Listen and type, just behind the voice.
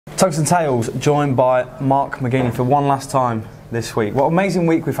Tungsten Tales, joined by Mark McGeeney for one last time this week. What an amazing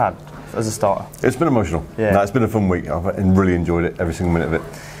week we've had as a starter. It's been emotional. Yeah. No, it's been a fun week. I've really enjoyed it, every single minute of it.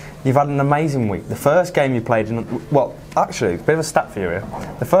 You've had an amazing week. The first game you played in, well, actually, a bit of a stat for you here.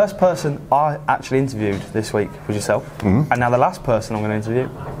 The first person I actually interviewed this week was yourself, and now the last person I'm going to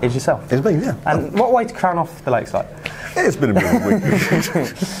interview is yourself. It's me, yeah. And what way to crown off the Lakeside? It's been a brilliant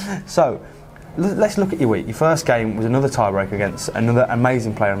week. So, let's look at your week. Your first game was another tiebreak against another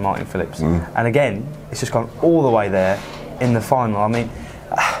amazing player, Martin Phillips. And again, it's just gone all the way there in the final. I mean,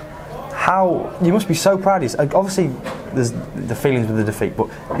 how you must be so proud of yourself. Obviously, there's the feelings with the defeat, but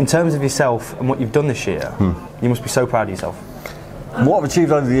in terms of yourself and what you've done this year, you must be so proud of yourself. What I've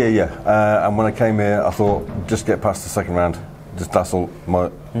achieved over the year, yeah. And when I came here, I thought, just get past the second round. Just that's all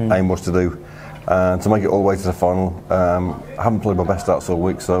my aim was to do. To make it all the way to the final. I haven't played my best darts all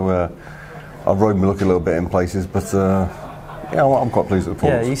week, so I've rode my luck a little bit in places, but yeah, I'm quite pleased with the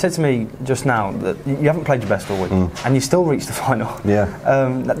performance. Yeah, you said to me just now that you haven't played your best all week, and you still reached the final. Yeah.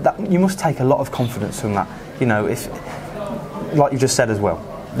 You must take a lot of confidence from that. You know, if, like you just said as well,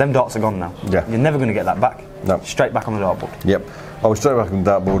 them darts are gone now. Yeah. You're never going to get that back. No. Straight back on the dartboard. Yep. I was straight back on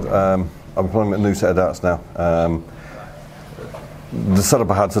the dartboard. I've been playing a new set of darts now. The setup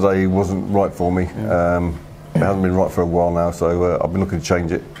I had today wasn't right for me. It hasn't been right for a while now, so I've been looking to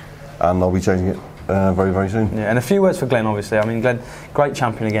change it, and I'll be changing it very, very soon. Yeah, and a few words for Glen, obviously. I mean, Glen, great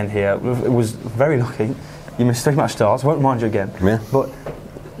champion again here. It was very lucky. You missed 3 match starts, won't mind you again. Yeah. But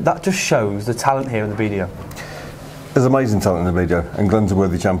that just shows the talent here in the BDO. There's amazing talent in the BDO, and Glen's a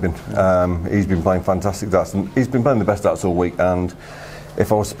worthy champion. He's been playing fantastic darts, and he's been playing the best darts all week. And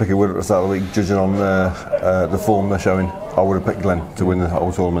if I was to pick a winner at the start of the week, judging on the form they're showing, I would have picked Glen to win the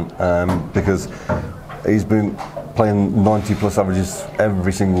whole tournament, because he's been playing 90 plus averages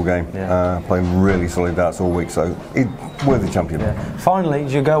every single game, playing really solid darts all week, so he's worthy champion. Yeah. Finally,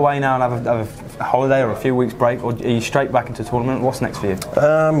 do you go away now and have a holiday or a few weeks break, or are you straight back into the tournament? What's next for you?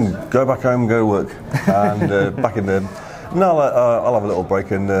 Go back home, go to work, and back in there. No, I'll have a little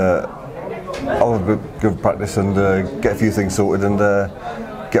break, and I'll have a good practice and get a few things sorted and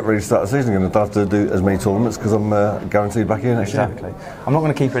get ready to start the season again. I don't have to do as many tournaments because I'm guaranteed back here next year. Exactly. I'm not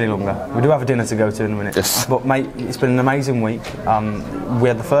going to keep you any longer. We do have a dinner to go to in a minute. Yes. But mate, it's been an amazing week. We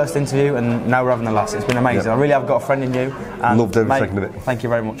had the first interview and now we're having the last. It's been amazing. I really have got a friend in you. And loved every mate, second of it. Thank you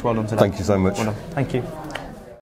very much. Well done today. Thank you so much. Well done. Thank you.